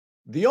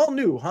The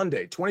all-new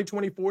Hyundai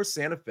 2024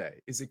 Santa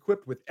Fe is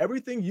equipped with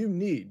everything you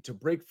need to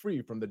break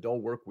free from the dull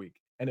work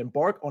week and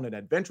embark on an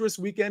adventurous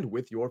weekend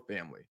with your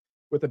family.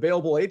 With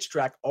available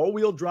H-Track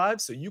all-wheel drive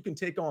so you can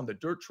take on the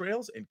dirt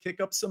trails and kick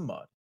up some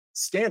mud.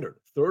 Standard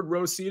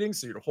third-row seating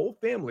so your whole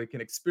family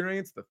can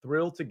experience the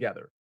thrill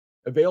together.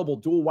 Available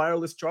dual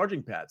wireless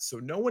charging pads so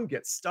no one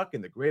gets stuck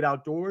in the great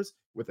outdoors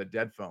with a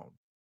dead phone.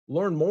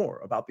 Learn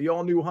more about the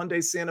all-new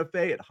Hyundai Santa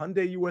Fe at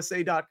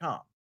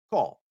HyundaiUSA.com.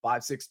 Call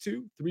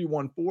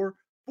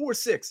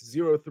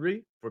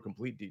 562-314-4603 for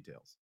complete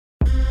details.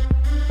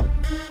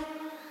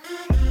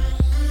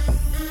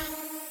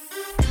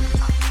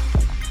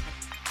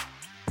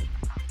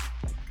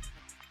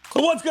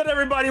 What's good,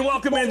 everybody?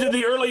 Welcome into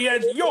the Early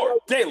Edge, your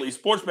daily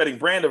sports betting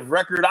brand of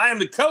record. I am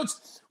the coach.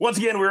 Once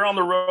again, we're on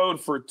the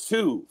road for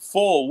 2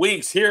 full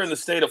weeks here in the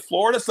state of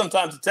Florida.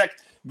 Sometimes the tech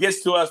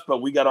gets to us,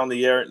 but we got on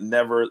the air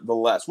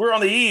nevertheless. We're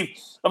on the eve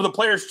of the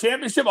Players'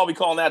 Championship. I'll be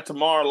calling that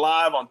tomorrow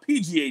live on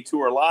PGA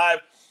Tour Live.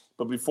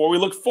 But before we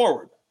look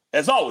forward,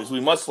 as always, we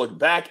must look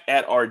back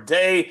at our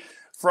day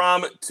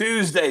from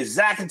Tuesday.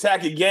 Zach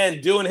Attack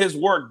again doing his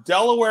work.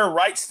 Delaware,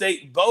 Wright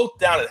State, both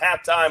down at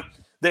halftime.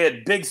 They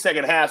had big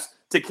second halves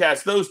to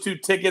cash those 2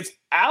 tickets.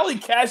 Allie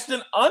cashed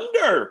an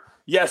under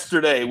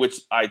yesterday,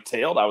 which I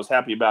tailed. I was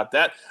happy about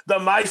that. The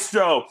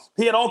Maestro,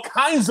 he had all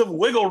kinds of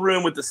wiggle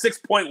room with the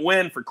 6-point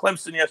win for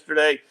Clemson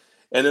yesterday.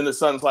 And then the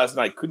Suns last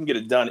night couldn't get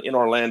it done in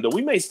Orlando.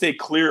 We may stay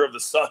clear of the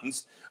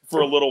Suns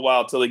for a little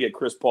while until they get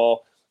Chris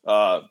Paul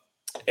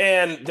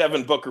and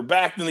Devin Booker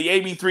back. Then the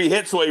AB3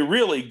 hit, so a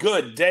really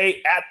good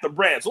day at the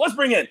brand. So let's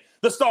bring in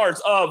the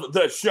stars of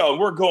the show.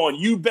 We're going,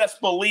 you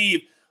best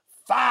believe,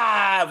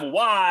 5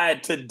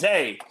 wide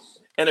today.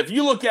 And if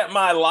you look at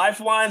my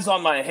lifelines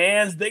on my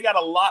hands, they got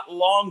a lot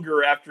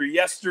longer after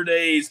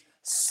yesterday's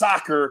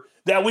soccer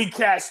that we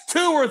cashed 2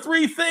 or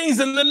 3 things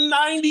in the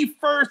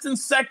 91st and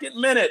 2nd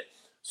minute.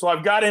 So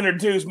I've got to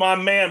introduce my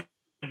man,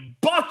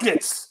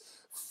 Buckets,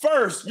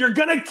 first. You're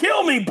going to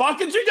kill me,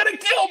 Buckets. You're going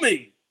to kill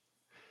me.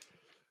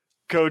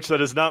 Coach, that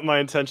is not my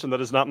intention.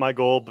 That is not my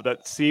goal, but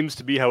that seems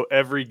to be how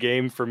every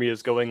game for me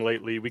is going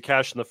lately. We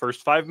cash in the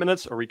first 5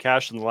 minutes or we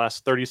cash in the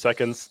last 30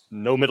 seconds.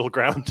 No middle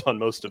ground on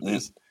most of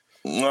these.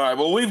 All right,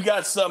 well, we've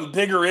got some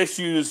bigger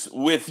issues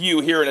with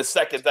you here in a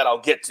second that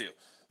I'll get to,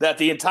 that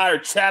the entire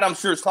chat, I'm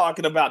sure, is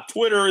talking about.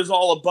 Twitter is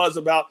all a buzz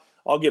about.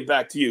 I'll get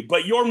back to you.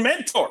 But your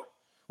mentor,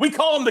 we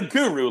call him the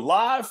Guru,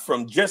 live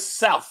from just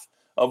south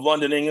of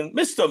London, England,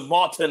 Mr.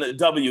 Martin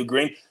W.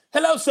 Green.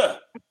 Hello, sir.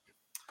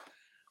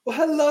 Well,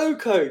 hello,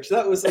 Coach.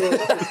 That was a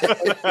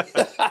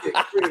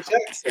British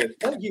accent.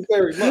 Thank you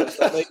very much.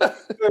 That makes me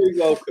very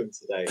welcome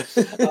today.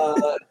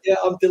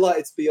 I'm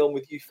delighted to be on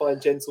with you fine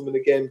gentlemen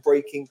again,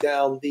 breaking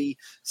down the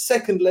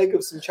second leg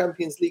of some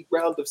Champions League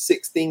round of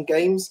 16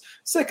 games.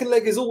 Second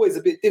leg is always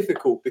a bit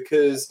difficult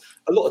because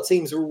a lot of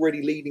teams are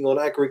already leading on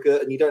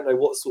aggregate and you don't know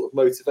what sort of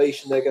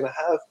motivation they're going to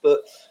have,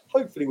 but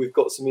hopefully we've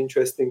got some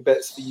interesting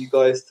bets for you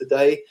guys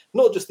today,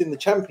 not just in the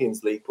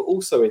Champions League, but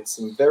also in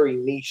some very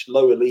niche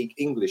lower league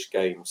English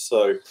games.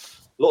 So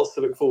lots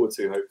to look forward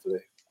to,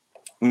 hopefully.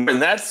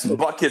 And that's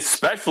Bucket's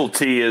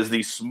specialty, is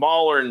the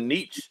smaller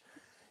niche.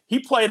 He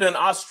played an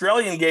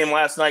Australian game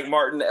last night,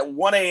 Martin, at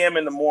 1 a.m.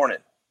 in the morning.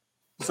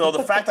 So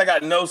the fact I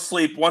got no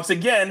sleep, once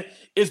again,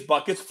 is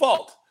Bucket's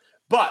fault.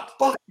 But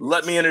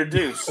let me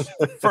introduce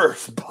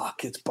first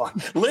Buckets.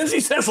 Lindsay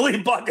says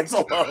leave Buckets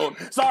alone.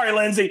 Sorry,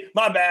 Lindsay.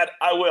 My bad.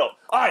 I will.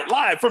 All right,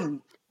 live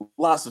from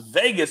Las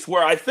Vegas,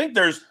 where I think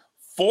there's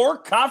 4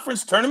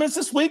 conference tournaments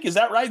this week. Is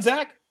that right,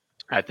 Zach?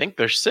 I think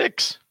there's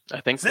 6.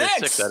 There's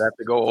 6. I'd have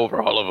to go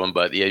over all of them.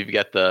 But, yeah, you've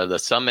got the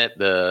Summit,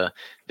 the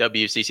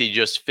WCC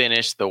just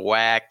finished, the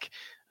WAC,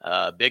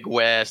 Big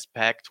West,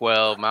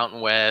 Pac-12,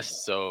 Mountain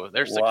West. So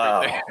there's 6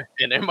 right there.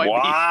 And there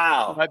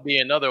might be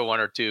another 1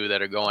 or 2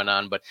 that are going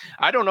on. But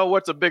I don't know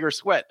what's a bigger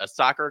sweat, a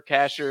soccer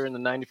casher in the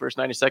 91st,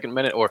 92nd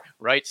minute, or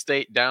Wright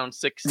State down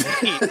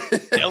 16,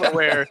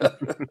 Delaware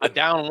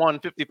down 1,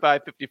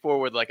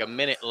 55-54 with like a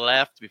minute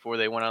left before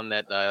they went on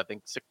that, I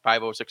think,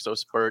 5-0-6-0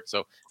 spurt.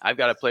 So I've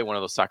got to play one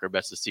of those soccer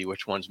bets to see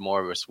which one's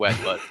more of a sweat.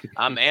 But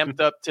I'm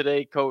amped up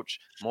today, Coach.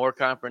 More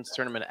conference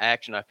tournament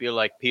action. I feel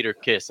like Peter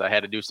Kiss. I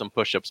had to do some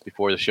push-ups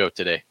before the show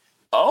today.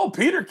 Oh,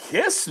 Peter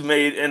Kiss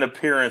made an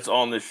appearance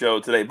on the show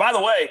today. By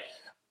the way,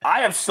 I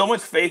have so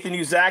much faith in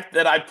you, Zach,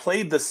 that I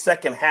played the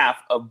second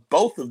half of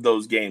both of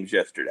those games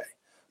yesterday.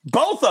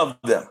 Both of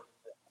them.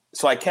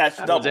 So I cashed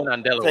double. I was in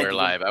on Delaware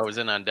Live.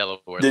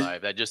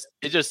 Live. It just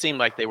seemed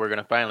like they were going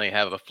to finally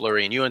have a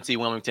flurry. And UNC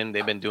Wilmington,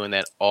 they've been doing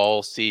that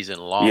all season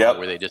long,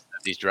 where they just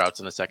have these droughts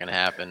in the second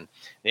half. And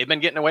they've been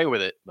getting away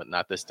with it, but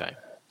not this time.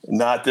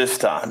 Not this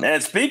time.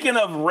 And speaking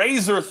of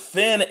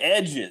razor-thin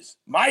edges,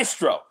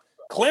 Maestro,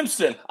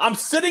 Clemson, I'm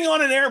sitting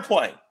on an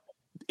airplane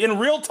in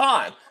real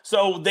time.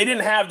 So they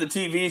didn't have the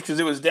TVs because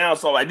it was down.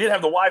 So I did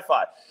have the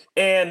Wi-Fi.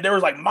 And there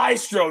was like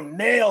Maestro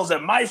nails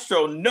and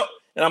Maestro no.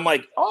 And I'm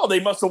like, oh, they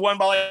must have won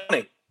by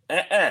 20.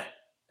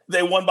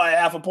 They won by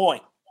half a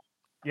point.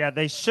 Yeah,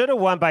 they should have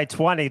won by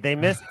 20. They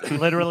missed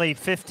literally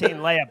 15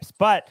 layups.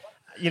 But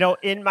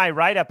in my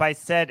write-up, I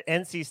said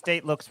NC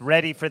State looks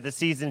ready for the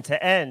season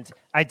to end.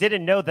 I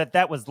didn't know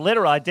that was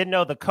literal. I didn't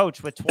know the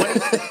coach with 20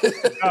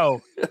 seconds to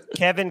go,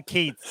 Kevin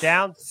Keats,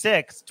 down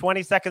 6,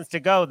 20 seconds to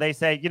go. They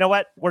say, you know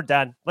what? We're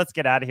done. Let's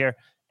get out of here.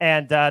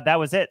 And that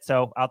was it.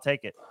 So I'll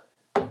take it.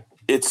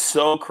 It's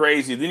so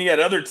crazy. Then you had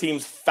other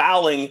teams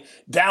fouling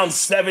down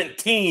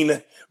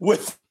 17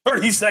 with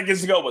 30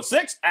 seconds to go. But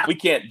 6, we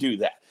can't do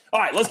that. All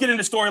right, let's get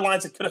into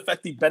storylines that could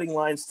affect the betting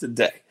lines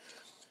today.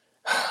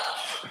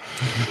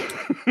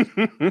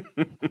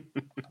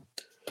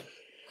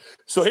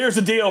 So here's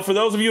the deal for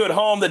those of you at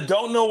home that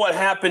don't know what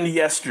happened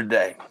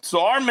yesterday.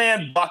 So our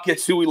man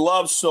Buckets, who we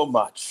love so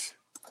much,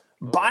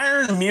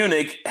 Bayern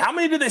Munich, how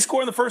many did they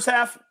score in the first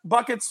half?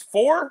 Buckets,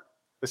 4?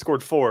 They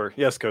scored 4.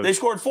 Yes, coach. They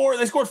scored 4.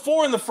 They scored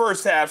 4 in the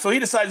first half. So he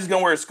decided he's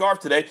going to wear a scarf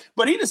today,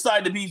 but he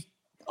decided to be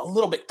a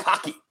little bit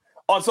cocky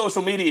on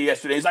social media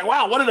yesterday. He's like,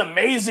 wow, what an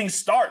amazing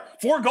start.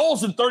 4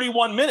 goals in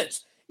 31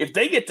 minutes. If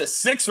they get to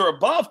 6 or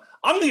above,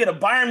 I'm going to get a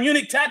Bayern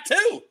Munich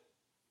tattoo.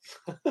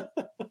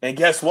 And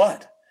guess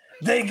what?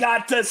 They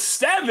got to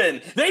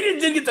 7. They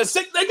didn't get to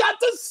 6. They got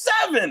to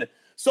 7.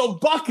 So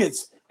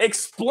Buckets,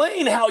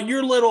 explain how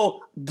your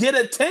little get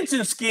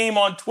attention scheme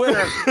on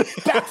Twitter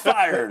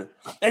backfired.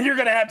 And you're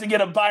going to have to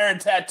get a Bayern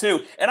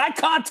tattoo. And I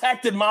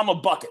contacted Mama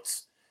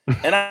Buckets.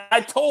 And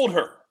I told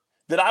her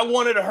that I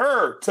wanted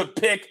her to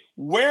pick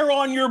where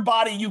on your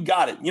body you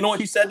got it. You know what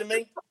she said to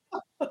me?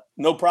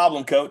 No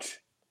problem, coach.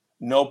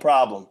 No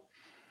problem.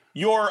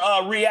 Your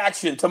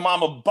reaction to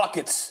Mama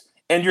Buckets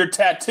and your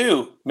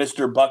tattoo,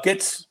 Mr.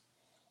 Buckets.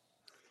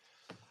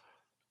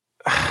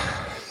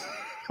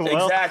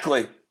 Well,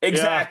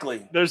 Exactly.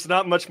 Yeah, there's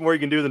not much more you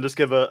can do than just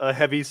give a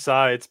heavy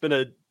sigh. It's been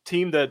a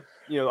team that,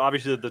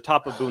 obviously at the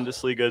top of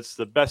Bundesliga, it's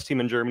the best team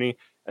in Germany,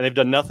 and they've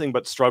done nothing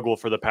but struggle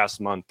for the past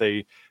month.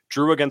 They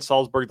drew against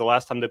Salzburg the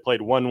last time they played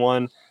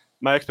 1-1.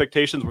 My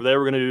expectations were they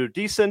were going to do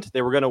decent.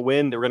 They were going to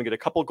win. They were going to get a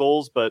couple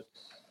goals, but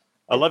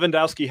a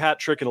Lewandowski hat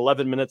trick in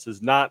 11 minutes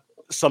is not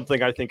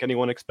something I think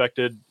anyone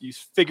expected. You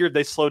figured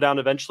they slow down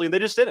eventually, and they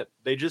just didn't.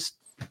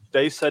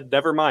 They said,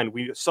 never mind.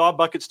 We saw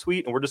Buckets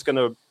tweet, and we're just going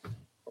to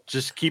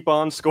just keep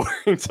on scoring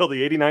until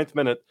the 89th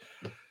minute.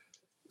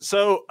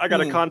 So I got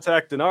to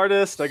contact an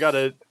artist. I got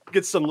to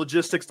get some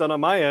logistics done on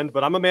my end,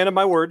 but I'm a man of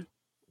my word,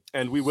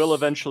 and we will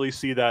eventually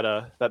see that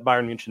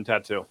Bayern Munich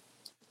tattoo.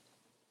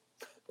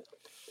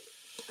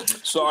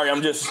 Sorry,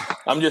 I'm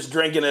just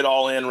drinking it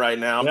all in right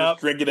now. I'm just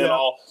drinking it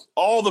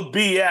all the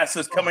BS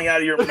is coming out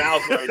of your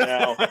mouth right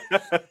now.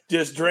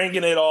 Just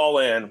drinking it all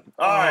in.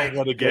 All right.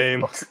 What a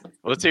game.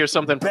 Let's hear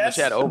something from the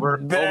chat. Over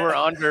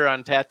under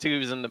on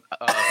tattoos and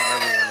from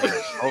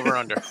everyone. Over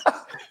under.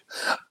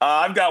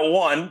 I've got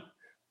 1.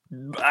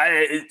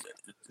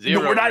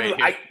 Zero.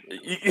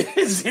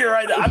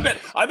 Zero.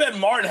 I bet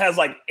Martin has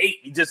like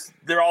 8.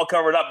 They're all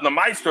covered up. And the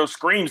Maestro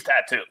screams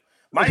tattoo.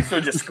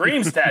 Maestro just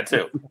screams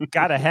tattoo.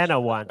 Got a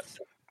henna once.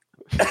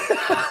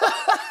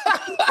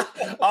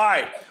 All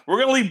right. We're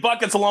going to leave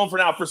Buckets alone for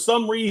now. For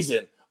some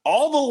reason,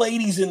 all the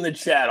ladies in the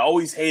chat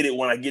always hate it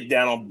when I get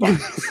down on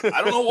Buckets.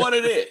 I don't know what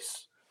it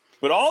is,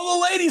 but all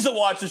the ladies that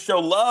watch the show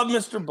love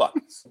Mr.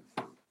 Buckets.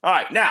 All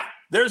right. Now,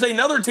 there's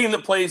another team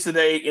that plays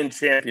today in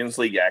Champions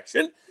League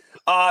action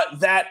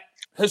that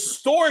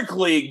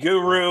historically,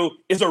 Guru,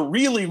 is a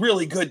really,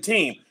 really good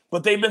team,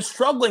 but they've been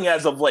struggling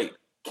as of late.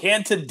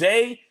 Can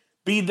today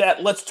be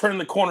that let's turn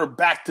the corner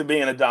back to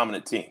being a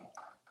dominant team?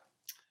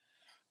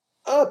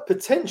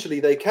 Potentially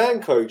they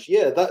can, coach.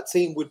 Yeah, that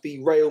team would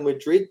be Real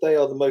Madrid. They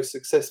are the most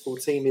successful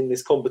team in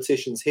this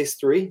competition's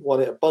history,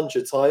 won it a bunch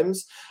of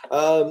times.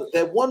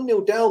 They're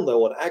 1-0 down,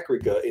 though, on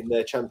aggregate in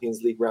their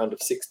Champions League round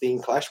of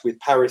 16 clash with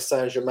Paris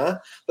Saint-Germain.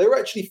 They were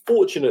actually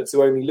fortunate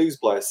to only lose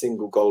by a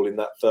single goal in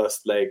that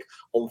first leg.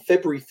 On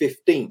February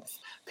 15th,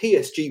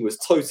 PSG was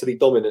totally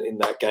dominant in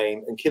that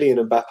game, and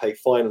Kylian Mbappe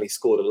finally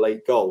scored a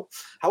late goal.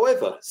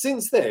 However,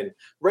 since then,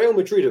 Real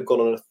Madrid have gone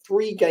on a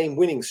 3-game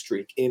winning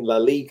streak in La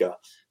Liga.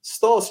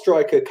 Star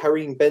striker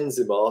Karim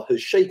Benzema has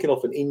shaken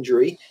off an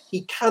injury.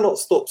 He cannot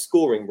stop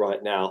scoring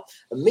right now.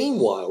 And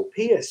meanwhile,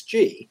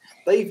 PSG,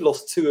 they've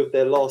lost 2 of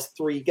their last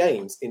 3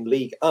 games in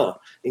Ligue 1,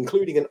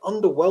 including an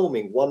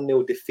underwhelming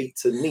 1-0 defeat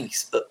to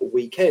Nice at the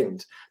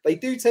weekend. They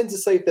do tend to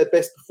save their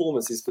best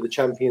performances for the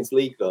Champions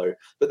League, though,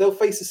 but they'll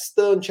face a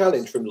stern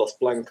challenge from Los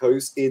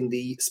Blancos in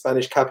the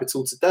Spanish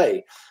capital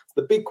today.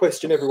 The big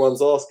question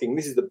everyone's asking,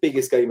 this is the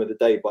biggest game of the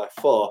day by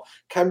far,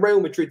 can Real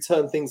Madrid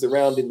turn things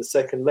around in the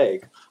second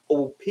leg? Or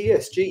will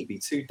PSG be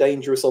too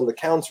dangerous on the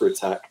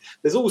counter-attack?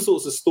 There's all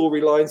sorts of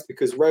storylines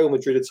because Real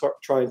Madrid are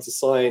trying to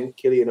sign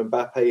Kylian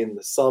Mbappe in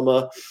the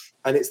summer.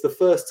 And it's the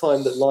first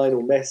time that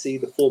Lionel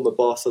Messi, the former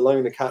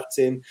Barcelona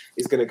captain,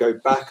 is going to go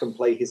back and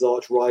play his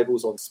arch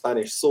rivals on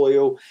Spanish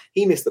soil.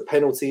 He missed a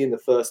penalty in the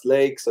first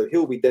leg, so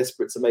he'll be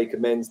desperate to make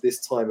amends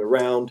this time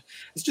around.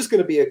 It's just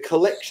going to be a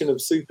collection of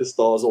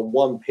superstars on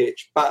one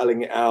pitch,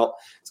 battling it out.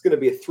 It's going to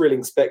be a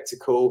thrilling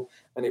spectacle,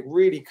 and it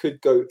really could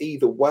go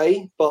either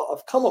way. But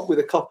I've come up with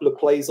a couple of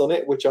plays on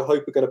it, which I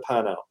hope are going to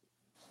pan out.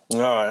 All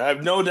right. I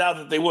have no doubt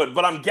that they would.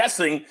 But I'm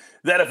guessing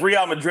that if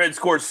Real Madrid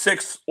scores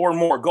 6 or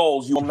more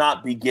goals, you will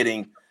not be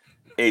getting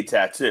a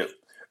tattoo.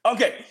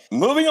 Okay,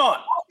 moving on.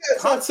 I'll get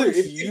a tattoo.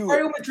 If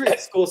Real Madrid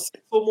scores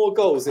 6 or more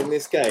goals in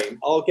this game,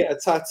 I'll get a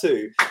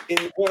tattoo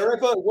in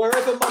wherever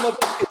Mama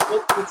Buckets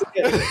wants me to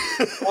get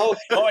it. Oh,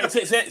 wait,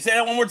 say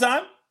that one more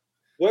time.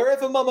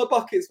 Wherever Mama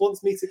Buckets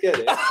wants me to get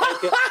it, I'll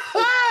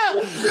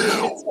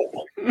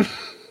get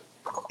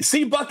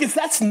See, Buckets,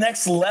 that's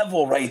next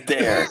level right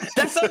there.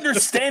 That's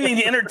understanding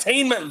the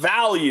entertainment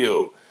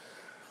value.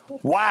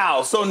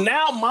 Wow. So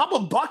now Mama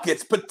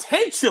Buckets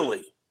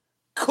potentially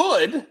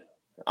could,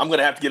 I'm going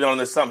to have to get on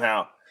this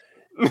somehow,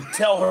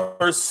 tell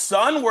her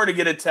son where to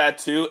get a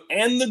tattoo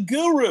and the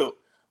guru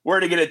where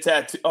to get a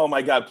tattoo. Oh,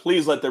 my God.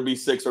 Please let there be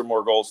 6 or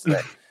more goals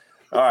today.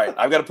 All right.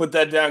 I've got to put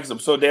that down because I'm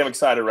so damn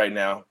excited right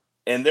now.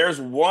 And there's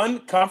one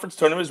conference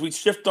tournament as we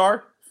shift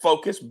our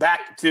focus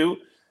back to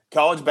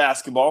college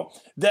basketball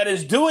that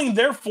is doing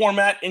their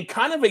format in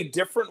kind of a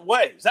different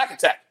way. Zach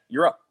Attack,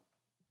 you're up.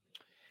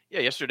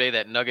 Yeah, yesterday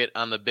that Nugget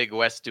on the Big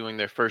West doing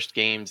their first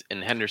games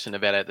in Henderson,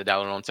 Nevada at the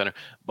Dollar Loan Center.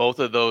 Both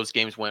of those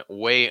games went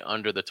way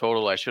under the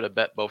total. I should have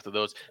bet both of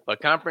those.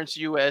 But Conference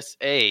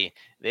USA,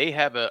 they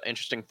have an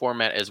interesting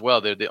format as well.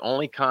 They're the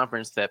only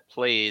conference that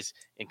plays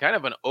in kind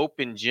of an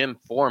open gym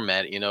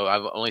format. You know,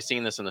 I've only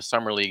seen this in the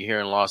Summer League here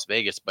in Las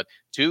Vegas, but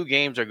 2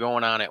 games are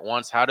going on at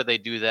once. How do they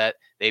do that?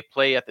 They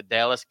play at the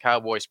Dallas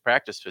Cowboys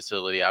practice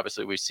facility.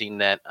 Obviously, we've seen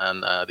that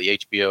on the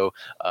HBO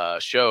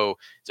show.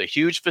 It's a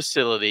huge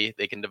facility.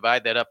 They can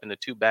divide that up into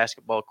 2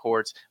 basketball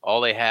courts. All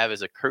they have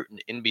is a curtain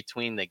in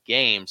between the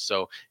games.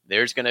 So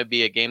there's going to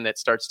be a game that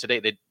starts today.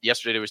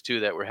 Yesterday there was 2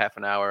 that were half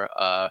an hour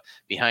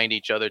behind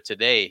each other.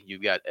 Today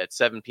you've got at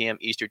 7 p.m.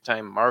 Eastern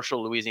time,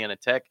 Marshall, Louisiana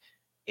Tech.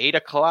 8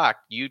 o'clock,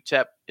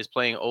 UTEP is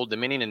playing Old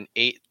Dominion, and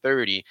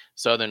 8:30,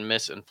 Southern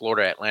Miss and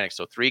Florida Atlantic.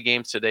 So 3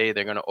 games today.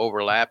 They're going to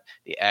overlap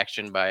the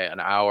action by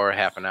an hour,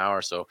 half an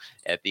hour. So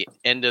at the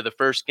end of the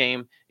first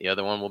game, the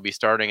other one will be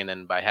starting, and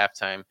then by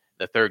halftime,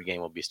 the third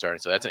game will be starting.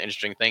 So that's an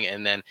interesting thing.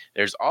 And then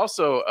there's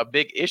also a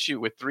big issue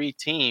with 3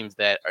 teams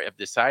that have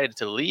decided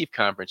to leave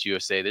Conference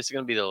USA. This is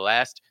going to be the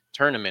last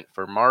tournament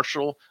for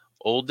Marshall,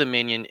 Old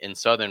Dominion, and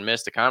Southern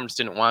Miss. The conference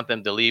didn't want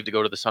them to leave to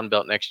go to the Sun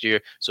Belt next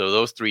year, so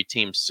those 3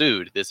 teams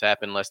sued. This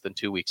happened less than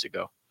 2 weeks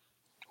ago.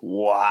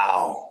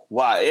 Wow.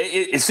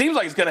 It seems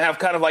like it's going to have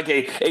kind of like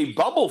a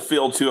bubble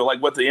feel to it,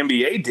 like what the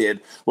NBA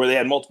did, where they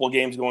had multiple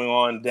games going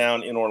on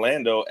down in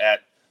Orlando at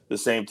the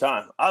same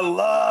time. I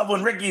love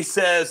when Ricky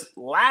says,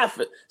 laugh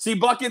it. See,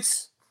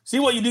 Buckets, see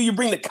what you do? You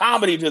bring the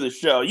comedy to the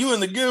show. You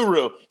and the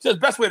guru. He says,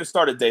 best way to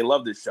start a day.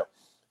 Love this show.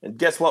 And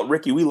guess what,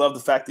 Ricky? We love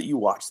the fact that you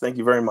watch. Thank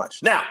you very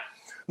much. Now,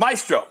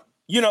 Maestro,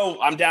 you know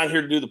I'm down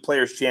here to do the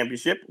Players'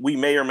 Championship. We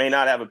may or may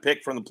not have a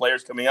pick from the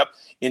players coming up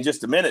in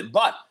just a minute,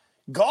 but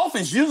golf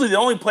is usually the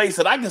only place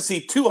that I can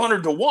see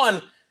 200 to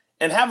 1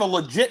 and have a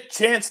legit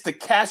chance to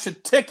cash a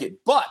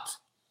ticket. But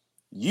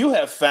you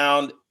have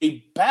found a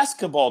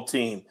basketball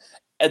team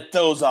at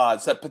those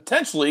odds that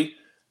potentially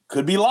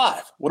could be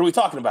live. What are we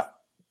talking about?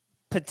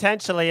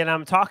 Potentially, and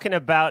I'm talking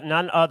about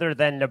none other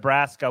than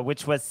Nebraska,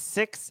 which was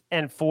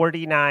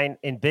 6-49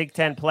 in Big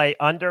Ten play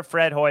under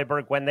Fred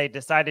Hoiberg when they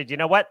decided, you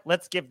know what,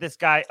 let's give this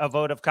guy a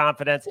vote of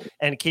confidence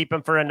and keep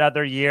him for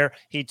another year.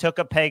 He took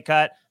a pay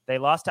cut. They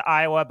lost to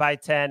Iowa by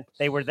 10.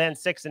 They were then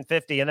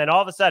 6-50, and then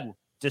all of a sudden,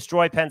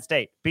 destroy Penn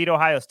State, beat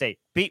Ohio State,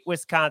 beat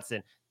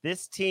Wisconsin.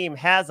 This team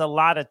has a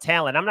lot of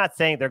talent. I'm not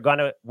saying they're going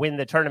to win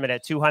the tournament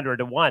at 200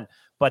 to 1,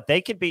 but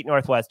they could beat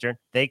Northwestern.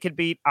 They could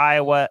beat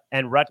Iowa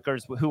and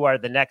Rutgers, who are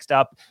the next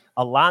up.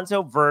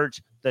 Alonzo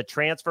Verge, the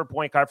transfer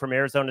point guard from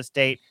Arizona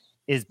State,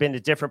 has been a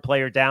different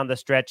player down the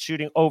stretch,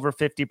 shooting over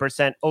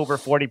 50%, over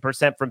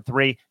 40% from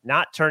 3,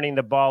 not turning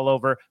the ball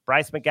over.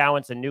 Bryce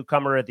McGowan's a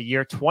newcomer of the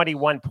year,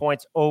 21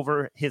 points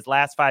over his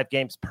last 5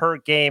 games per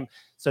game.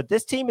 So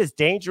this team is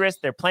dangerous.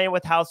 They're playing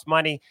with house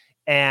money.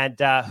 And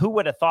who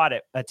would have thought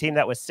it? A team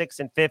that was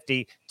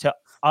 6-50 to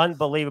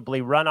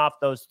unbelievably run off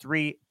those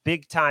 3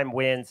 big time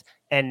wins.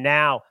 And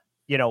now,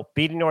 you know,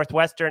 beating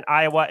Northwestern,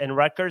 Iowa, and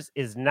Rutgers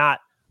is not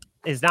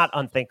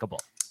unthinkable.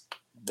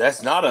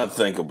 That's not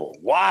unthinkable.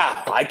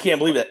 Wow. I can't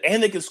believe that.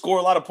 And they can score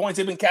a lot of points.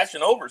 They've been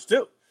cashing overs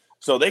too.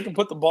 So they can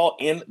put the ball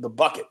in the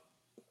bucket.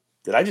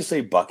 Did I just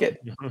say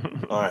bucket?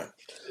 All right.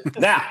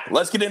 Now,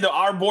 let's get into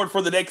our board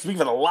for the day because we've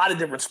had a lot of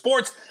different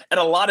sports at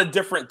a lot of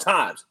different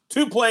times.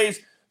 2 plays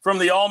from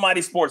the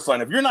almighty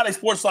Sportsline. If you're not a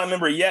Sportsline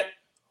member yet,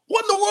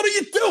 what in the world are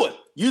you doing?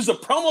 Use the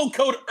promo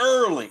code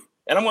EARLY,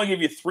 and I'm going to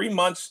give you 3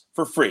 months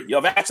for free.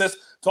 You'll have access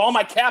to all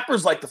my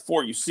cappers like the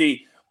 4 you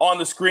see on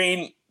the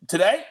screen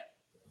today,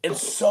 and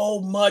so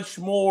much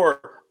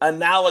more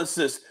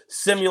analysis,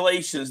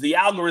 simulations, the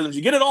algorithms.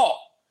 You get it all.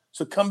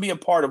 So come be a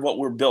part of what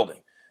we're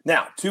building.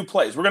 Now, 2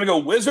 plays. We're going to go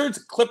Wizards,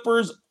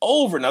 Clippers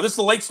over. Now, this is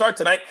a late start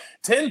tonight,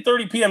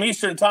 10:30 p.m.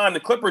 Eastern time. The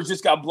Clippers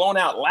just got blown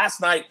out last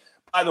night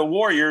by the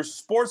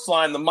Warriors.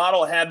 Sportsline, the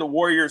model had the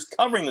Warriors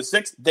covering the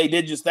 6. They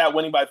did just that,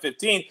 winning by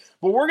 15.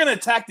 But we're going to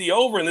attack the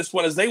over in this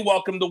one as they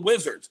welcome the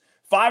Wizards.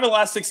 5 of the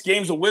last 6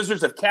 games, the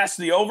Wizards have cashed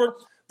the over.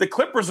 The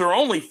Clippers are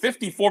only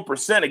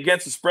 54%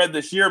 against the spread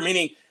this year,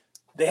 meaning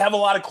they have a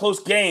lot of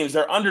close games.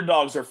 They're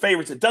underdogs, they're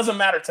favorites. It doesn't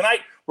matter. Tonight,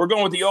 we're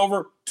going with the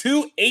over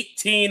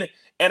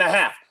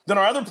 218.5. Then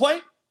our other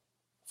play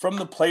from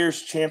the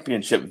Players'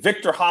 Championship,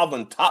 Victor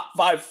Hovland, top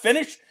 5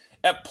 finish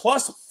at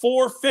plus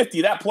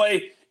 450. That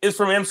play is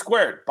from M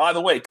Squared, by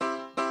the way.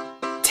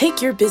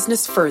 Take your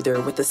business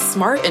further with the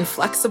smart and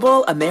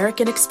flexible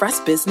American Express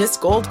Business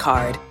Gold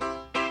Card.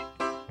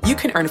 You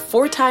can earn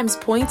 4 times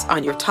points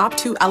on your top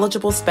 2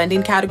 eligible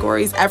spending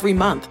categories every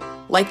month,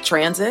 like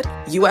transit,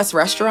 U.S.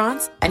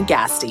 restaurants, and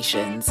gas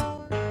stations.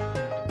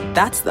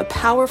 That's the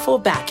powerful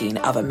backing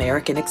of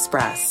American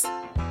Express.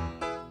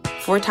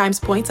 4 times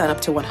points on up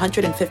to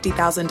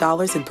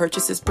 $150,000 in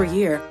purchases per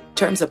year.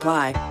 Terms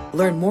apply.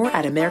 Learn more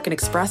at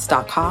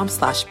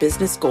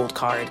americanexpress.com/business gold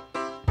card.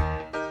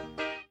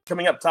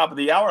 Coming up top of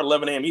the hour,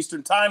 11 a.m.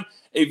 Eastern Time,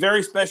 a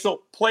very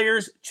special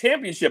Players'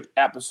 Championship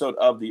episode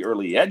of The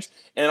Early Edge.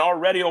 And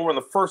already over in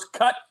the First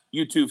Cut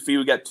YouTube feed,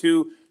 we got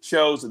 2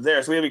 shows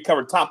there. So we have you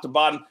covered top to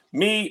bottom.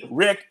 Me,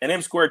 Rick, and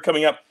M Squared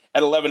coming up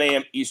at 11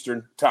 a.m.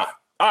 Eastern Time.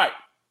 All right,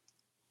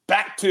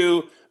 back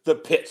to the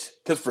pitch.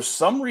 Because for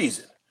some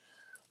reason,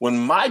 when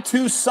my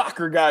 2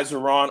 soccer guys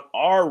are on,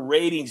 our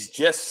ratings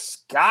just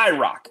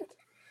skyrocket.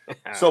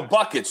 So,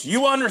 Buckets,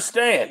 you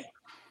understand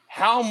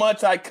how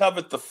much I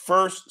covet the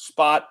first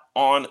spot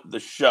on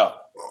the show.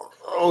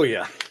 Oh,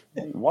 yeah.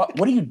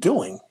 What are you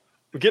doing?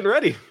 I'm getting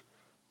ready.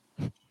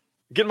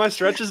 Getting my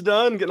stretches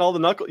done, getting all the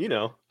knuckles,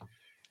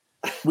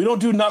 We don't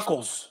do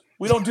knuckles.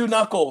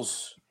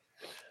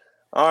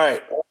 All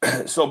right.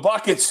 So,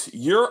 Buckets,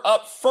 you're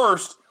up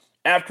first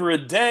after a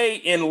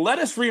day. And let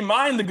us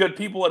remind the good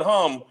people at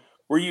home,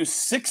 were you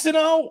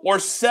 6-0 or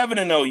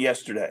 7-0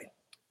 yesterday?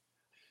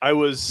 I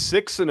was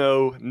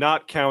 6-0,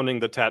 not counting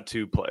the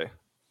tattoo play.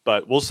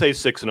 But we'll say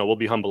 6-0. We'll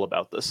be humble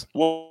about this.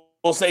 We'll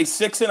say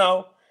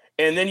 6-0.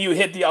 And then you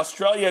hit the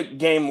Australia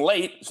game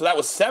late. So that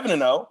was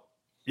 7-0.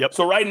 Yep.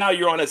 So right now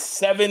you're on a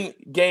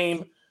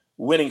 7-game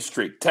winning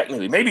streak,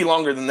 technically. Maybe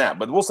longer than that,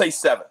 but we'll say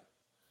 7.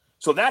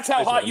 So that's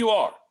how hot you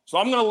are. So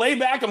I'm going to lay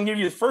back. I'm going to give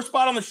you the first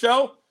spot on the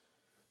show.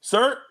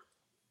 Sir,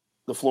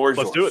 the floor is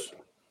yours. Let's do it.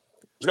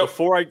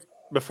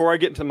 Before I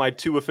get into my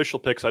 2 official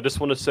picks, I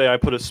just want to say I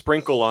put a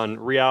sprinkle on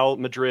Real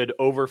Madrid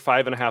over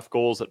 5.5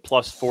 goals at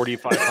plus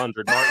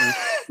 4,500. Martin,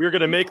 we're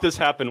going to make this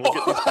happen. We'll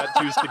get these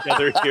tattoos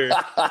together here.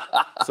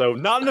 So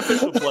not an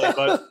official play,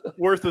 but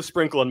worth a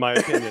sprinkle in my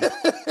opinion.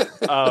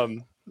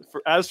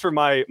 As for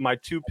my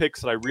 2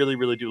 picks that I really,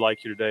 really do like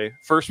here today,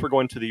 first we're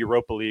going to the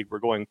Europa League. We're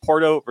going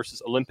Porto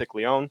versus Olympique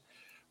Lyon.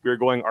 We're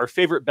going our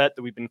favorite bet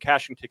that we've been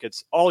cashing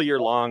tickets all year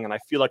long, and I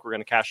feel like we're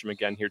going to cash them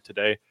again here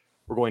today.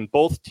 We're going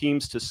both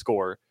teams to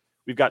score.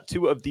 We've got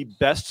 2 of the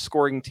best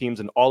scoring teams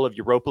in all of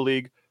Europa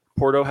League.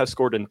 Porto has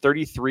scored in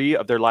 33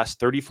 of their last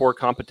 34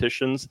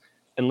 competitions,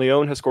 and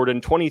Lyon has scored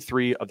in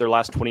 23 of their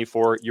last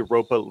 24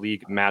 Europa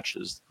League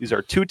matches. These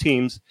are 2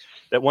 teams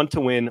that want to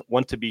win,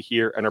 want to be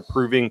here, and are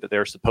proving that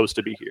they're supposed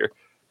to be here.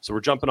 So we're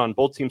jumping on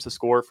both teams to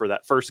score for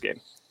that first game.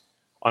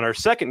 On our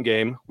second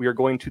game, we are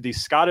going to the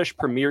Scottish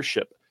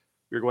Premiership.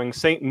 We're going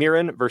St.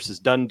 Mirren versus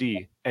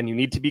Dundee, and you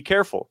need to be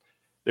careful.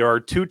 There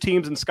are 2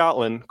 teams in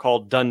Scotland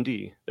called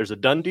Dundee. There's a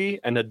Dundee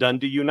and a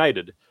Dundee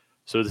United.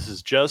 So this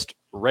is just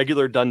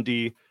regular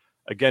Dundee.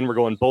 Again, we're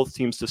going both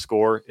teams to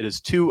score. It is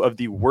 2 of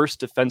the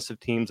worst defensive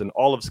teams in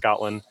all of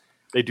Scotland.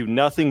 They do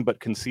nothing but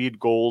concede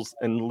goals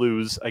and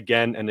lose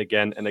again and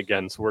again and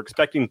again. So we're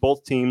expecting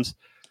both teams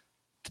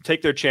to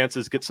take their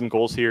chances, get some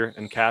goals here,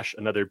 and cash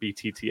another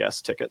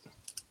BTTS ticket.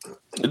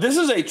 This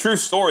is a true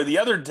story. The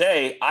other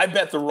day, I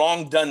bet the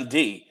wrong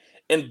Dundee,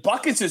 and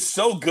Buckets is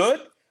so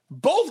good,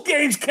 both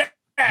games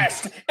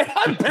cashed, and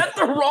I bet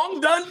the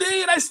wrong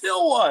Dundee, and I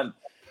still won.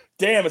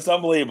 Damn, it's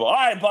unbelievable. All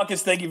right,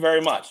 Buckets, thank you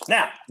very much.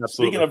 Now,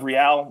 Absolutely. Speaking of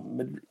Real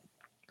Madrid,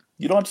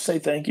 you don't have to say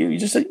thank you. You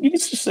can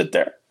just sit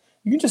there.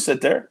 You can just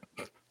sit there.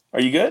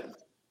 Are you good?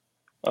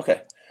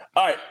 Okay.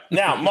 All right.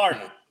 Now,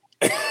 Martin.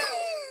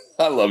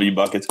 I love you,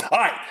 Buckets. All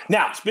right.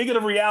 Now, speaking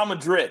of Real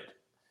Madrid,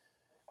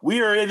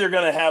 we are either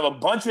going to have a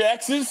bunch of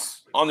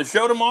X's on the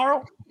show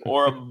tomorrow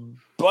or a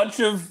bunch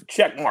of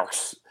check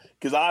marks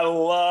because I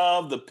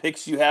love the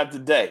picks you have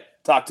today.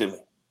 Talk to me.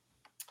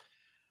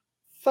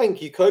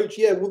 Thank you, Coach.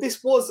 Yeah, well,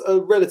 this was a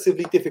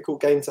relatively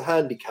difficult game to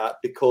handicap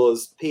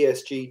because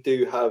PSG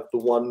do have the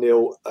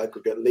 1-0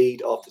 aggregate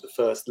lead after the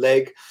first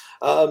leg.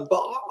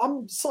 But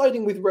I'm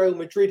siding with Real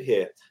Madrid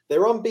here.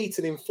 They're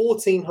unbeaten in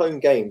 14 home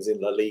games in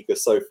La Liga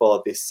so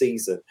far this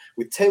season,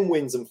 with 10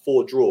 wins and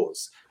 4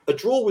 draws. A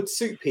draw would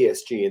suit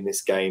PSG in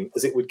this game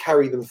as it would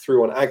carry them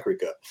through on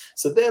aggregate.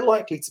 So they're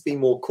likely to be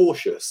more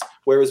cautious,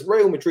 whereas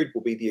Real Madrid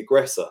will be the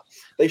aggressor.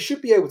 They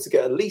should be able to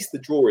get at least the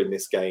draw in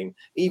this game,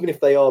 even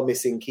if they are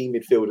missing key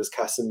midfielders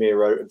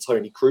Casemiro and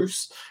Toni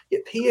Kroos.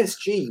 Yet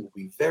PSG will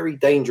be very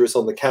dangerous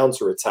on the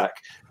counter-attack,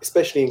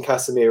 especially in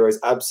Casemiro's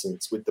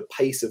absence, with the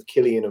pace of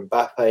Kylian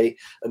Mbappe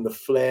and the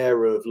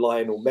flair of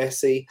Lionel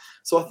Messi.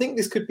 So I think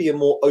this could be a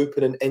more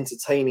open and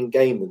entertaining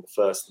game than the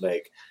first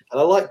leg. And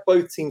I like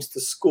both teams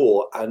to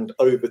score and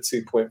over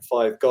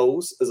 2.5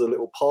 goals as a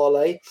little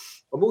parlay.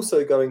 I'm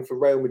also going for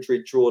Real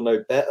Madrid draw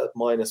no bet at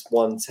minus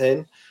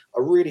 110. I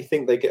really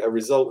think they get a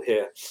result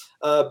here.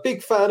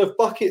 Big fan of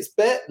Bucket's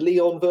bet,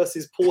 Lyon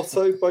versus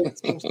Porto,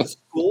 both teams to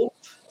score.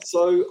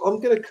 So I'm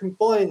going to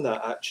combine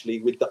that actually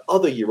with the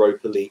other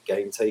Europa League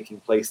game taking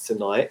place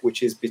tonight,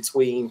 which is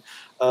between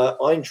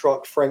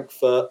Eintracht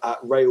Frankfurt at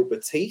Real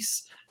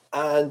Betis.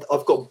 And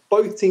I've got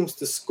both teams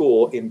to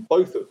score in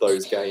both of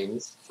those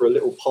games for a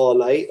little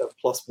parlay of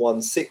plus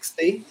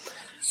 160.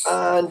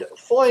 And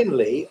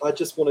finally, I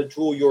just want to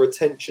draw your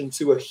attention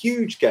to a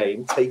huge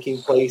game taking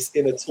place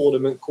in a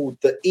tournament called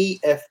the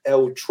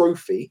EFL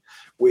Trophy,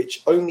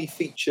 which only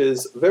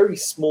features very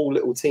small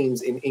little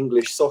teams in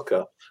English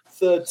soccer,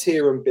 third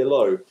tier and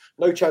below.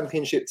 No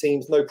championship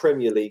teams, no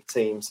Premier League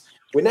teams.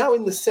 We're now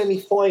in the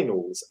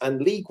semi-finals,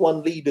 and League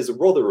One leaders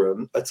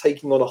Rotherham are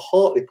taking on a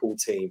Hartlepool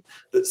team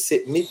that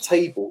sit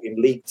mid-table in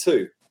League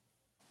Two.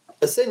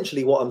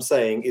 Essentially, what I'm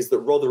saying is that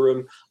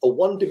Rotherham are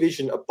one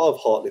division above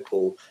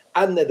Hartlepool,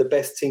 and they're the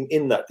best team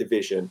in that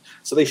division.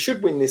 So they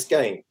should win this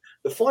game.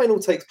 The final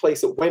takes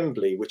place at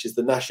Wembley, which is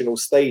the national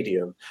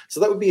stadium.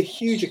 So that would be a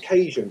huge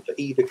occasion for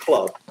either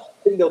club. I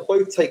think they'll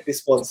both take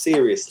this one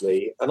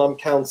seriously, and I'm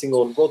counting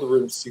on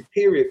Rotherham's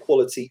superior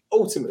quality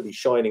ultimately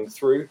shining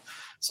through.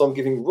 So I'm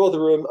giving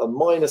Rotherham a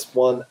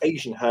 -1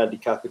 Asian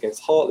handicap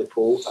against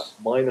Hartlepool at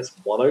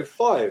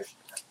 -105.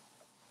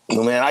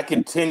 Oh, man, I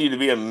continue to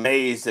be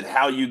amazed at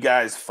how you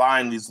guys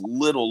find these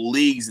little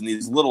leagues and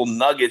these little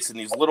nuggets and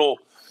these little,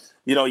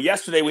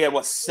 yesterday we had,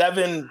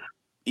 7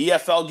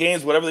 EFL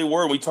games, whatever they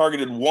were, and we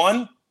targeted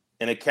 1,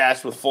 and it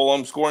cashed with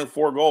Fulham, scoring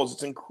 4 goals.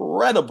 It's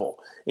incredible.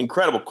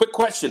 Incredible. Quick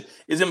question.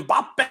 Is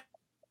Mbappe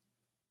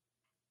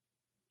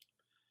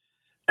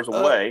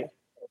away?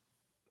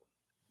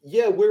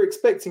 Yeah, we're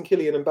expecting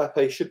Kylian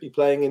Mbappe should be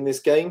playing in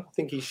this game. I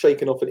think he's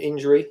shaken off an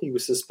injury. He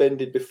was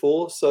suspended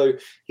before, so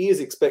he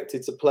is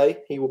expected to play.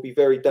 He will be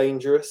very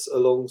dangerous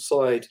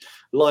alongside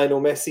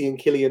Lionel Messi and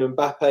Kylian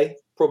Mbappe,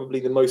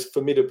 probably the most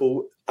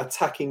formidable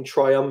attacking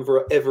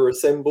triumvirate ever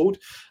assembled.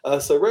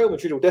 So Real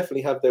Madrid will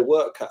definitely have their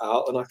work cut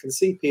out, and I can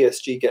see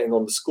PSG getting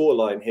on the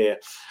scoreline here.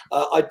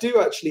 I do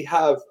actually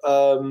have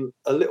a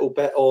little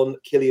bet on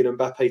Kylian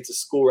Mbappe to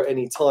score at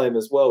any time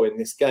as well in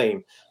this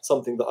game,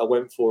 something that I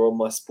went for on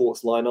my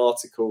Sportsline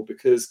article,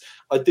 because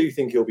I do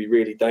think he'll be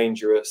really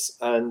dangerous.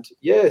 And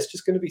yeah, it's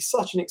just going to be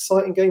such an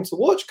exciting game to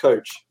watch,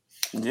 Coach.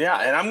 Yeah,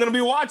 and I'm going to be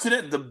watching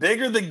it. The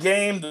bigger the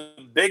game, the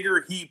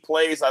bigger he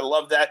plays. I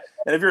love that.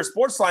 And if you're a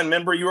Sportsline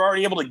member, you're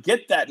already able to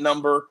get that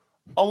number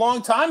a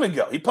long time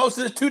ago. He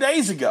posted it 2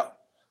 days ago.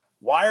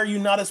 Why are you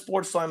not a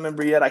Sportsline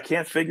member yet? I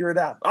can't figure it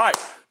out. All right,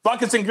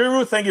 Buckets and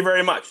Guru, thank you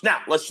very much.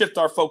 Now, let's shift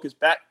our focus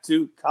back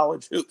to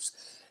college hoops.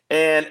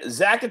 And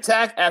Zach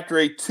Attack, after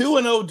a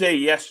 2-0 day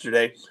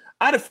yesterday,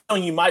 I had a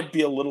feeling you might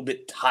be a little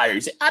bit tired.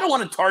 You say, I don't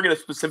want to target a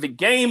specific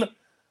game,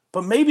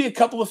 but maybe a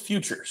couple of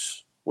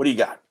futures. What do you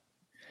got?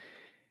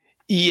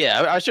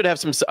 Yeah, I should have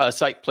some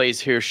site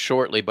plays here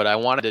shortly, but I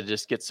wanted to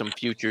just get some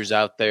futures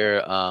out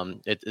there.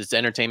 It's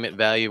entertainment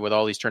value with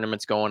all these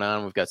tournaments going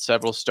on. We've got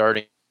several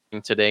starting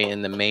today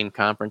in the main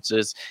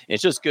conferences.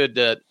 It's just good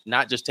to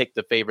not just take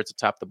the favorites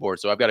atop the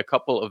board. So I've got a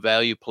couple of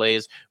value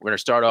plays. We're going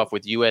to start off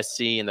with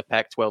USC in the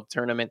Pac-12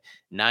 tournament.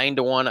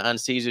 9-1 on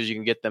Caesars. You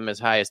can get them as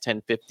high as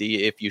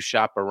 1050 if you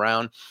shop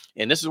around.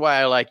 And this is why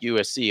I like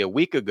USC. A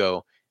week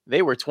ago,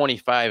 they were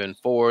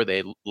 25-4.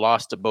 They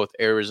lost to both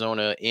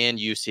Arizona and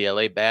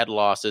UCLA, bad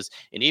losses.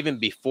 And even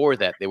before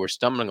that, they were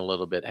stumbling a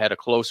little bit. Had a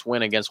close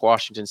win against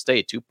Washington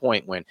State,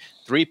 2-point win,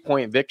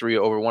 3-point victory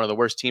over one of the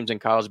worst teams in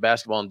college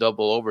basketball in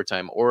double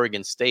overtime,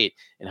 Oregon State.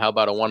 And how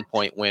about a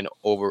 1-point win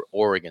over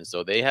Oregon?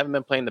 So they haven't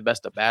been playing the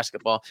best of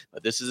basketball,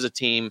 but this is a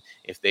team,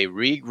 if they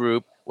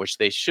regroup, which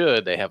they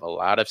should. They have a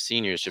lot of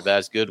seniors.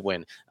 Shabazz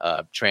Goodwin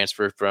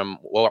transferred from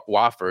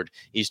Wofford.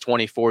 He's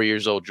 24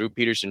 years old. Drew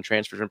Peterson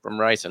transferred in from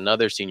Rice,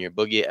 another senior.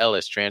 Boogie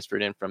Ellis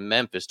transferred in from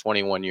Memphis,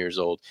 21 years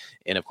old.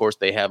 And, of course,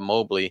 they have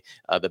Mobley,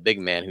 the big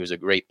man, who's a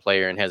great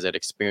player and has that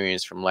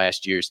experience from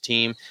last year's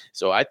team.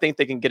 So I think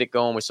they can get it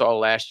going. We saw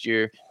last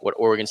year what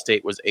Oregon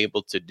State was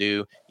able to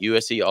do.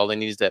 USC, all they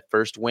need is that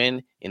first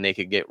win, and they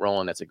could get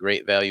rolling. That's a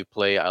great value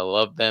play. I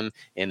love them.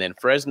 And then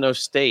Fresno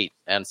State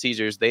and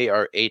Caesars, they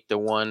are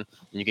 8-1.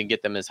 And you can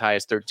get them as high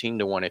as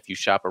 13-1 if you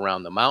shop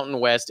around the Mountain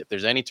West. If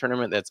there's any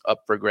tournament that's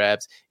up for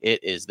grabs,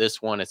 it is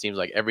this one. It seems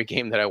like every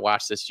game that I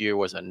watched this year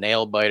was a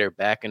nail biter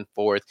back and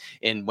forth.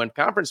 And when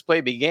conference play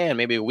began,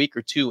 maybe a week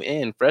or two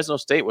in, Fresno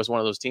State was one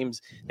of those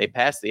teams. They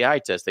passed the eye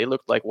test. They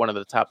looked like one of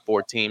the top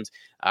 4 teams.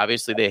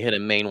 Obviously, they hit a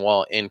main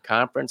wall in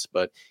conference,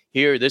 but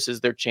here, this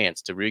is their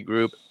chance to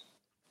regroup.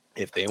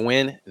 If they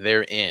win,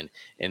 they're in.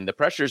 And the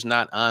pressure's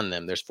not on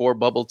them. There's 4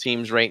 bubble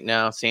teams right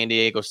now: San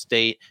Diego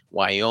State,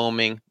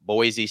 Wyoming,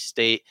 Boise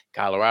State,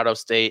 Colorado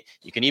State.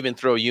 You can even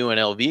throw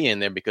UNLV in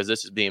there because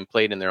this is being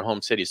played in their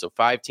home city. So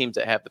 5 teams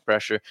that have the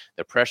pressure.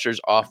 The pressure's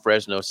off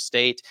Fresno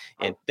State.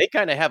 And they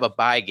kind of have a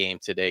bye game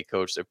today,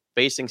 Coach. They're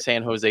facing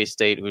San Jose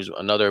State, who's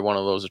another one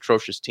of those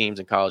atrocious teams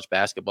in college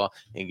basketball.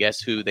 And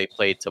guess who they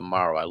play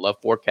tomorrow? I love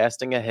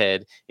forecasting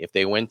ahead. If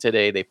they win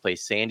today, they play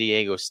San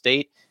Diego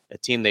State, a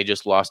team they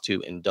just lost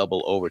to in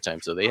double overtime.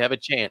 So they have a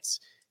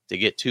chance to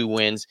get 2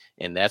 wins,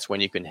 and that's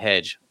when you can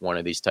hedge one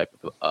of these type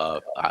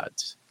of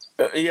odds.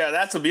 Yeah,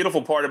 that's a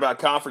beautiful part about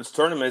conference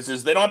tournaments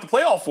is they don't have to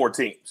play all 4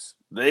 teams.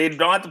 They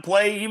don't have to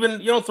play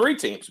even, 3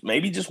 teams,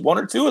 maybe just 1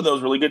 or 2 of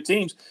those really good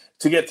teams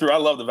to get through. I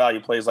love the value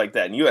plays like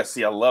that. And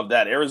USC, I love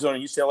that. Arizona,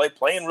 UCLA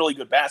playing really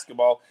good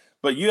basketball.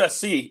 But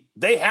USC,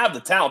 they have the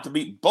talent to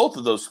beat both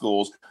of those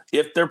schools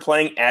if they're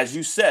playing, as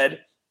you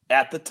said,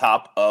 at the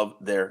top of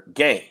their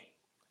game.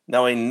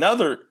 Now,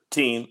 another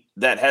team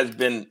that has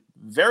been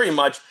very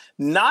much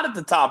not at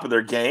the top of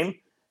their game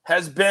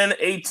has been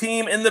a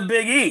team in the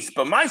Big East.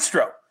 But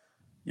Maestro,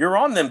 you're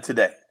on them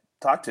today.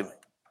 Talk to me.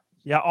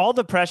 Yeah, all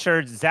the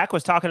pressure, Zach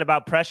was talking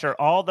about pressure.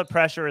 All the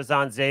pressure is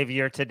on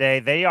Xavier today.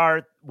 They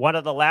are one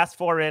of the last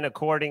 4 in,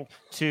 according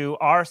to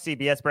our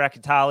CBS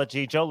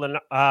bracketology.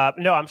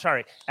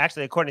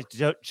 Actually, according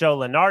to Joe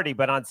Lunardi,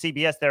 but on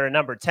CBS, they're a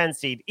number 10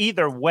 seed.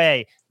 Either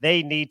way,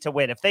 they need to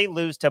win. If they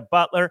lose to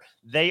Butler,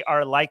 they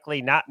are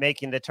likely not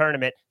making the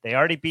tournament. They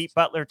already beat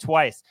Butler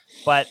twice,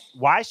 but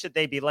why should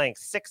they be laying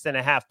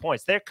 6.5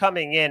 points? They're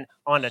coming in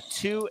on a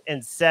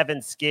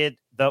 2-7 skid.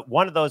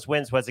 One of those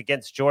wins was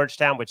against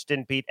Georgetown, which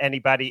didn't beat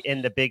anybody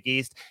in the Big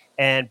East.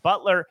 And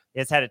Butler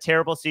has had a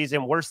terrible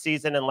season, worst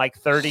season in like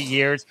 30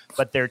 years,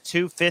 but they're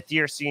 2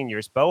 fifth-year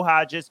seniors, Bo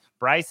Hodges,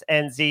 Bryce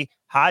Enzi.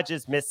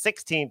 Hodges missed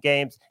 16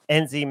 games.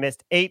 Enzi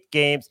missed 8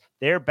 games.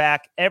 They're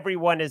back.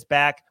 Everyone is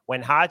back.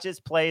 When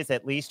Hodges plays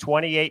at least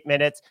 28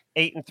 minutes,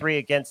 8-3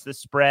 against the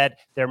spread,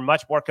 they're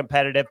much more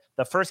competitive.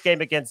 The first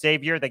game against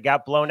Xavier, they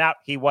got blown out.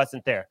 He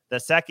wasn't there.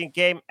 The second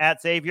game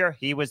at Xavier,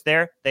 he was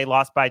there. They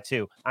lost by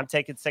 2. I'm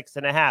taking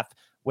 6.5.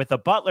 With a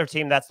Butler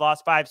team that's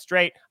lost 5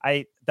 straight,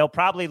 they'll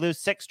probably lose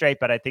 6 straight,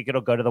 but I think it'll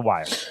go to the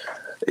wire.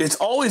 It's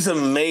always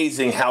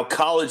amazing how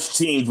college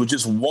teams with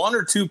just 1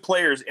 or 2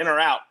 players in or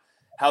out,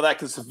 how that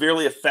can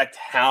severely affect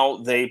how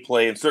they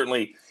play, and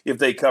certainly if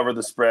they cover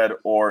the spread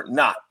or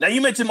not. Now,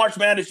 you mentioned March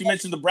Madness. You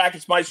mentioned the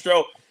brackets,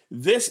 Maestro.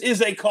 This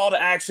is a call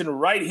to action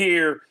right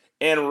here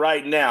and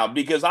right now,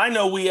 because I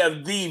know we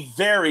have the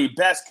very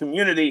best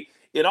community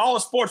in all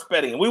of sports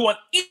betting, and we want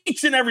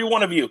each and every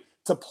one of you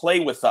to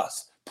play with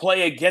us,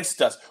 play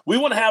against us. We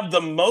want to have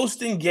the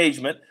most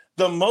engagement,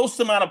 the most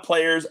amount of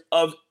players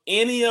of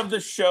any of the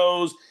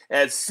shows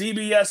at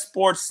CBS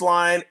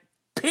Sportsline,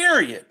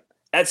 period,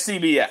 at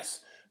CBS.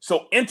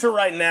 So enter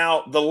right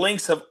now. The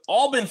links have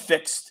all been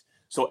fixed,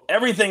 so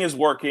everything is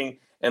working,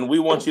 and we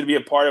want you to be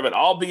a part of it.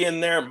 I'll be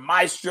in there,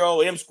 Maestro,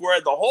 M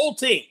Squared, the whole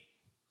team,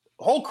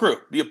 the whole crew,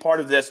 be a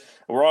part of this.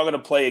 We're all going to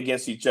play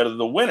against each other.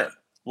 The winner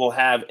will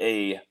have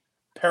a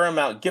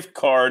Paramount gift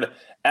card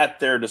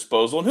at their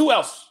disposal. And who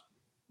else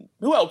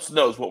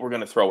knows what we're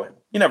going to throw in?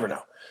 You never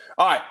know.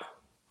 All right.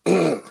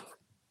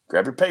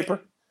 Grab your paper,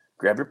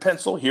 grab your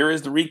pencil. Here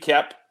is the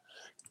recap,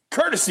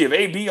 courtesy of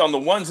AB on the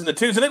 1s and the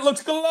 2s, and it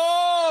looks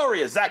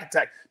glorious. Zach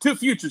Attack, 2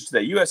 futures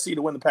today. USC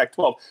to win the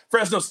Pac-12.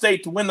 Fresno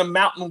State to win the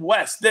Mountain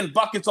West. Then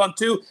buckets on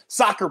 2.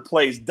 Soccer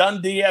plays.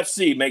 Dundee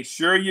FC. Make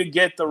sure you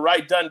get the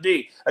right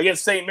Dundee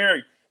against St.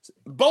 Mary.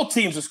 Both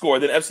teams to score.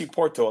 Then FC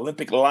Porto,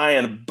 Olympic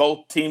Lyon,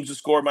 both teams to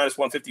score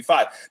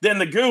 -155. Then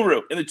the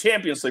Guru in the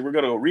Champions League. We're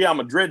going to go Real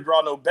Madrid,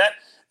 draw no bet.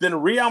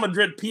 Then Real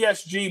Madrid,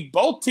 PSG,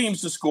 both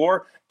teams to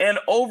score, and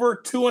over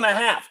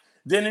 2.5.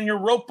 Then in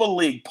Europa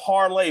League,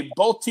 parlay,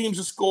 both teams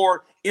to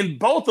score in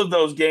both of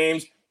those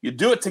games. You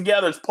do it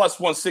together, it's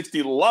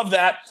 +160. Love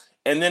that.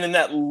 And then in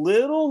that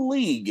little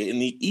league, in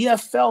the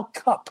EFL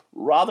Cup,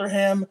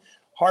 Rotherham,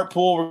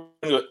 Hartpool, we're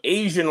going to go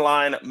Asian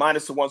line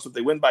 -1. So if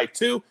they win by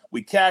 2,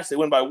 we cash. They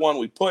win by 1,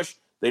 we push.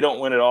 They don't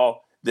win at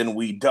all, then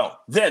we don't.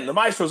 Then the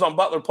Maestro's on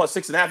Butler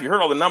 +6.5. You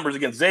heard all the numbers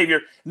against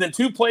Xavier. And then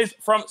 2 plays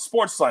from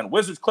Sportsline.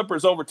 Wizards,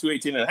 Clippers over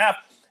 218.5.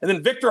 And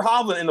then Victor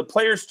Hovland in the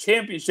Players'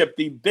 Championship,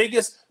 the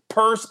biggest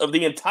purse of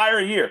the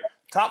entire year.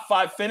 Top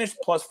 5 finish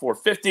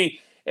 +450.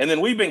 And then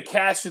we've been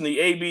cashing the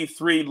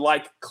AB3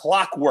 like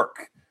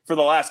clockwork for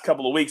the last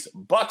couple of weeks.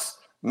 Bucks,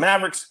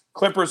 Mavericks,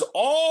 Clippers,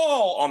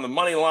 all on the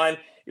money line.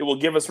 It will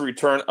give us a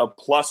return of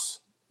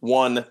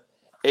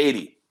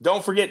 +180.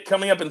 Don't forget,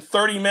 coming up in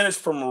 30 minutes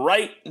from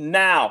right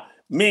now,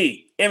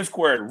 me, M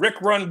Squared,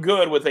 Rick Run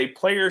Good with a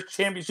Players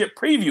Championship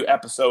preview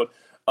episode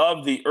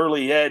of the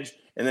Early Edge.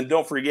 And then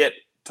don't forget,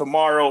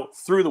 tomorrow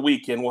through the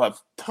weekend, we'll have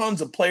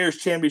tons of Players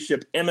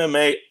Championship,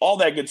 MMA, all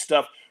that good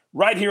stuff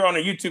right here on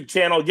our YouTube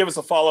channel. Give us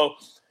a follow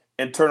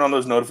and turn on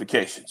those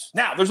notifications.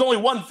 Now, there's only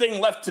one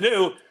thing left to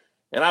do,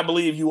 and I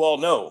believe you all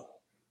know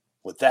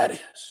what that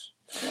is.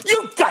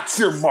 You've got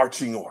your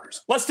marching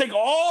orders. Let's take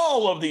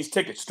all of these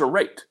tickets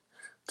straight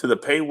to the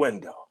pay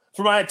window.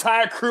 For my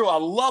entire crew, I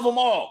love them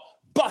all.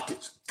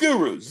 Buckets,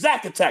 Guru,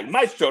 Zach Attack,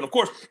 Maestro, and of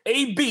course,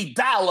 AB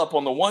dial up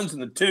on the 1s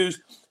and the 2s.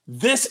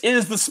 This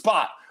is the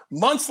spot.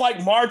 Months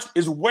like March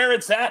is where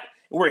it's at.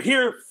 We're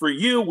here for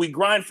you. We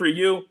grind for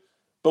you,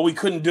 but we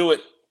couldn't do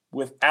it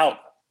without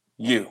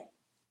you.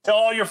 Tell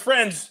all your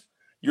friends,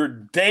 your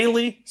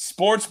daily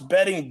sports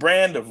betting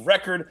brand of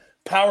record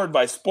powered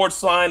by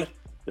Sportsline.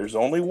 There's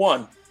only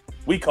one.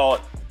 We call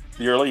it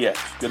the Early Edge.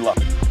 Good luck.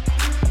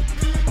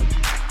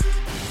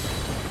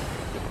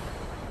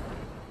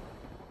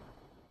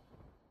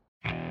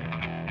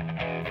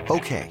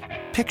 Okay,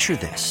 picture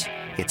this.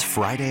 It's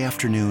Friday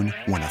afternoon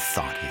when a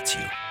thought hits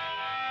you.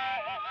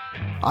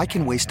 I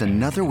can waste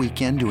another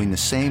weekend doing the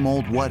same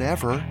old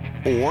whatever,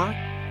 or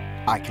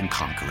I can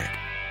conquer it.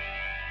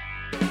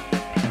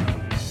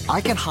 I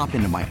can hop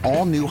into my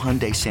all-new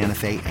Hyundai Santa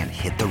Fe and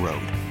hit the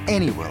road.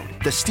 Any road.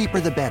 The steeper,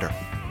 the better.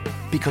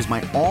 Because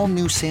my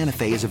all-new Santa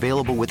Fe is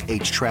available with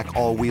H-Track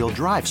all-wheel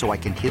drive, so I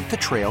can hit the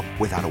trail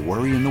without a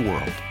worry in the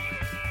world.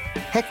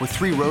 Heck, with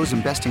 3 rows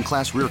and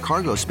best-in-class rear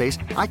cargo space,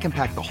 I can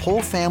pack the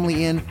whole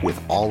family in with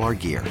all our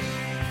gear.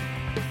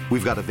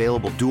 We've got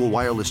available dual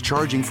wireless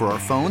charging for our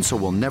phones, so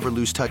we'll never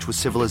lose touch with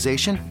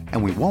civilization,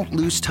 and we won't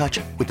lose touch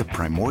with the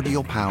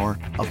primordial power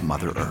of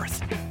Mother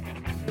Earth.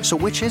 So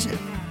which is it?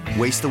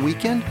 Waste the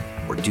weekend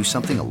or do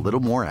something a little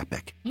more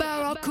epic?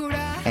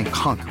 And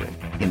conquer it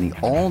in the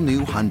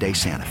all-new Hyundai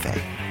Santa Fe.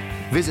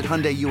 Visit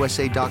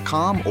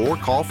HyundaiUSA.com or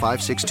call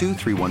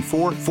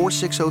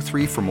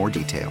 562-314-4603 for more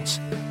details.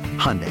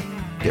 Hyundai,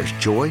 there's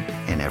joy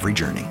in every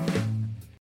journey.